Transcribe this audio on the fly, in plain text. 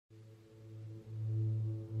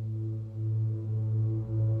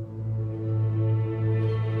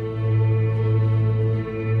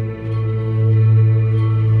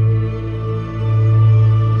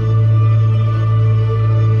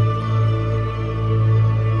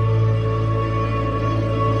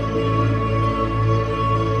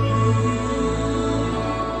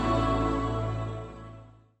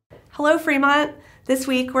Hello, Fremont. This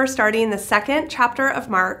week we're starting the second chapter of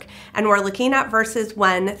Mark, and we're looking at verses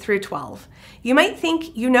 1 through 12. You might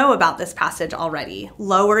think you know about this passage already,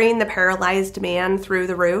 lowering the paralyzed man through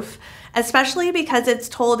the roof, especially because it's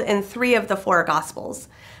told in 3 of the 4 Gospels.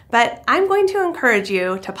 But I'm going to encourage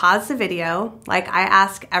you to pause the video, like I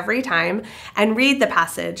ask every time, and read the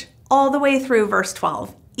passage all the way through verse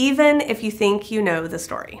 12, even if you think you know the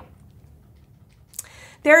story.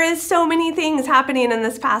 There is so many things happening in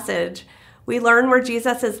this passage. We learn where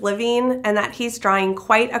Jesus is living and that he's drawing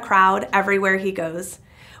quite a crowd everywhere he goes.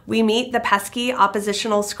 We meet the pesky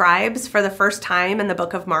oppositional scribes for the first time in the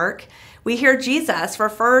book of Mark. We hear Jesus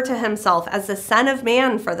refer to himself as the Son of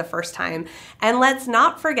Man for the first time. And let's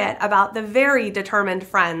not forget about the very determined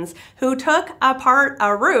friends who took apart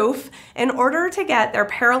a roof in order to get their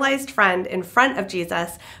paralyzed friend in front of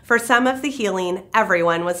Jesus for some of the healing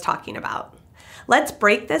everyone was talking about. Let's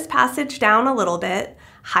break this passage down a little bit,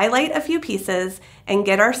 highlight a few pieces, and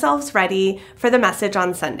get ourselves ready for the message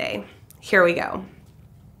on Sunday. Here we go.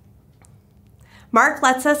 Mark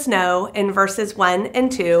lets us know in verses 1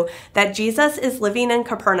 and 2 that Jesus is living in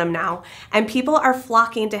Capernaum now, and people are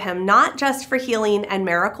flocking to him not just for healing and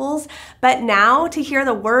miracles, but now to hear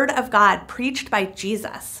the word of God preached by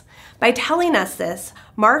Jesus. By telling us this,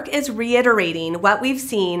 Mark is reiterating what we've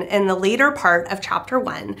seen in the later part of chapter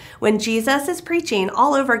 1 when Jesus is preaching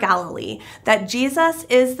all over Galilee, that Jesus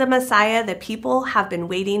is the Messiah the people have been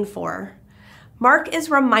waiting for. Mark is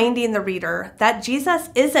reminding the reader that Jesus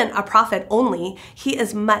isn't a prophet only, he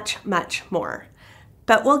is much, much more.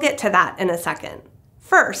 But we'll get to that in a second.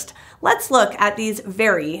 First, let's look at these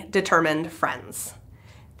very determined friends.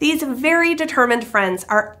 These very determined friends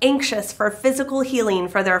are anxious for physical healing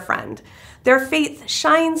for their friend. Their faith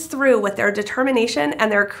shines through with their determination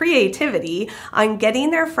and their creativity on getting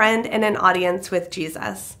their friend in an audience with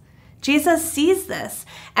Jesus. Jesus sees this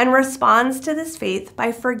and responds to this faith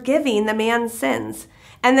by forgiving the man's sins,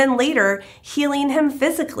 and then later healing him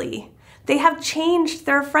physically. They have changed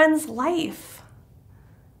their friend's life.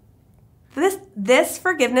 This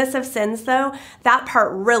forgiveness of sins, though, that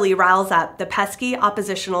part really riles up the pesky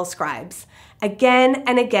oppositional scribes. Again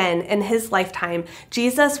and again in his lifetime,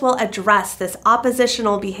 Jesus will address this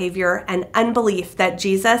oppositional behavior and unbelief that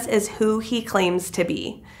Jesus is who he claims to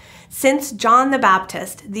be. Since John the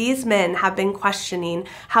Baptist, these men have been questioning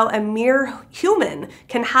how a mere human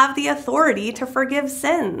can have the authority to forgive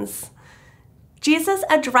sins. Jesus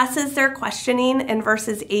addresses their questioning in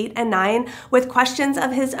verses 8 and 9 with questions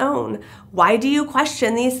of his own. Why do you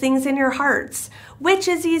question these things in your hearts? Which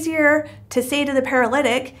is easier to say to the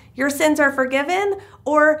paralytic, your sins are forgiven,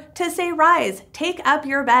 or to say, rise, take up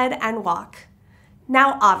your bed and walk?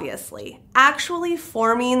 Now, obviously, actually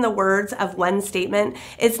forming the words of one statement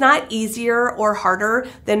is not easier or harder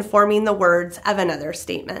than forming the words of another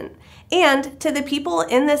statement. And to the people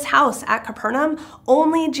in this house at Capernaum,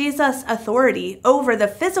 only Jesus' authority over the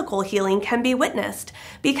physical healing can be witnessed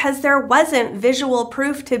because there wasn't visual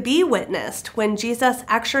proof to be witnessed when Jesus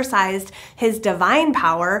exercised his divine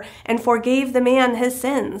power and forgave the man his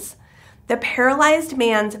sins. The paralyzed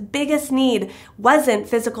man's biggest need wasn't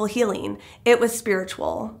physical healing, it was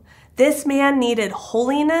spiritual. This man needed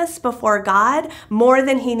holiness before God more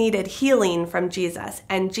than he needed healing from Jesus,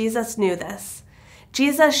 and Jesus knew this.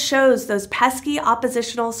 Jesus shows those pesky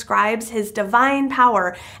oppositional scribes his divine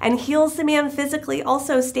power and heals the man physically,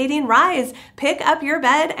 also stating, rise, pick up your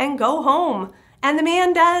bed and go home. And the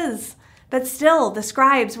man does. But still, the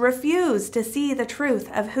scribes refuse to see the truth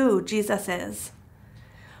of who Jesus is.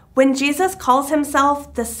 When Jesus calls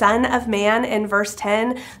himself the Son of Man in verse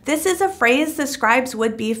 10, this is a phrase the scribes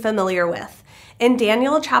would be familiar with. In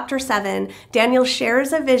Daniel chapter 7, Daniel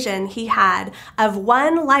shares a vision he had of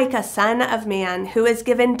one like a son of man who is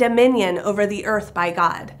given dominion over the earth by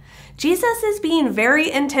God. Jesus is being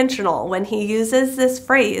very intentional when he uses this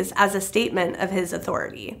phrase as a statement of his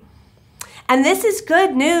authority. And this is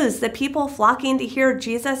good news the people flocking to hear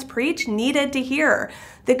Jesus preach needed to hear.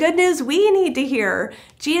 The good news we need to hear.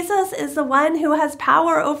 Jesus is the one who has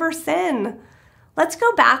power over sin. Let's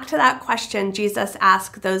go back to that question Jesus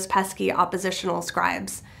asked those pesky oppositional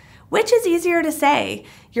scribes. Which is easier to say,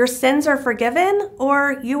 your sins are forgiven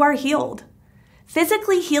or you are healed?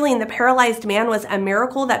 Physically healing the paralyzed man was a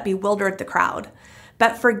miracle that bewildered the crowd.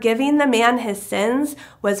 But forgiving the man his sins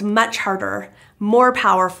was much harder, more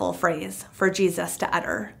powerful phrase for Jesus to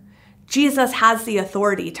utter. Jesus has the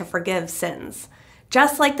authority to forgive sins.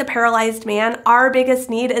 Just like the paralyzed man, our biggest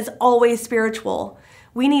need is always spiritual.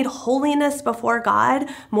 We need holiness before God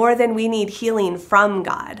more than we need healing from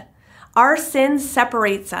God. Our sin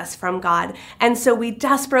separates us from God, and so we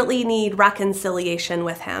desperately need reconciliation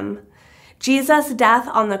with him. Jesus' death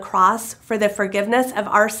on the cross for the forgiveness of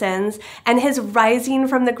our sins and his rising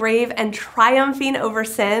from the grave and triumphing over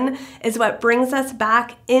sin is what brings us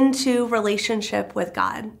back into relationship with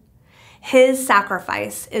God. His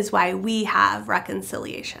sacrifice is why we have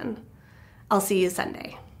reconciliation. I'll see you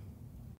Sunday.